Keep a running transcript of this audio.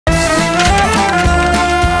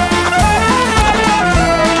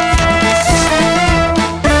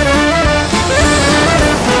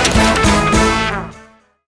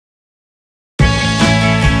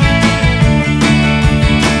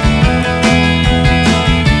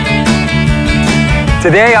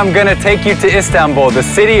Today I'm gonna take you to Istanbul, the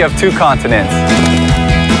city of two continents.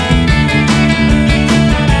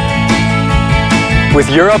 With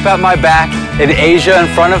Europe at my back and Asia in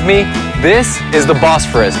front of me, this is the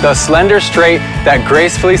Bosphorus, the slender strait that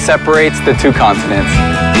gracefully separates the two continents.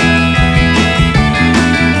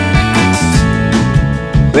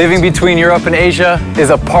 Living between Europe and Asia is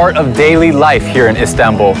a part of daily life here in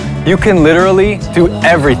Istanbul. You can literally do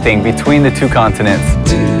everything between the two continents.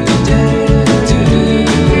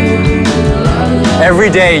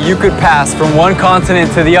 Every day you could pass from one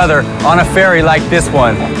continent to the other on a ferry like this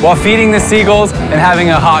one, while feeding the seagulls and having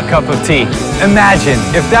a hot cup of tea. Imagine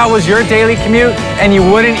if that was your daily commute and you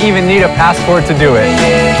wouldn't even need a passport to do it.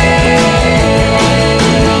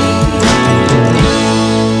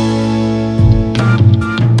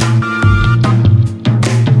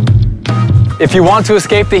 If you want to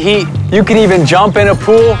escape the heat, you can even jump in a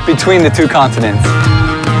pool between the two continents.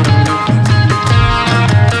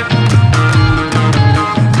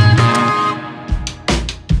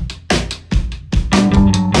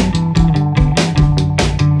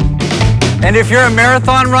 And if you're a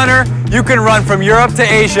marathon runner, you can run from Europe to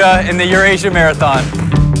Asia in the Eurasia Marathon.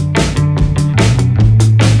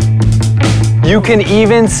 You can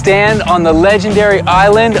even stand on the legendary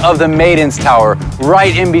island of the Maidens Tower,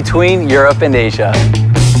 right in between Europe and Asia.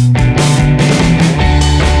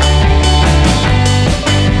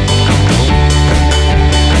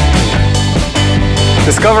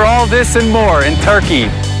 Discover all this and more in Turkey,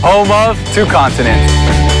 home of two continents.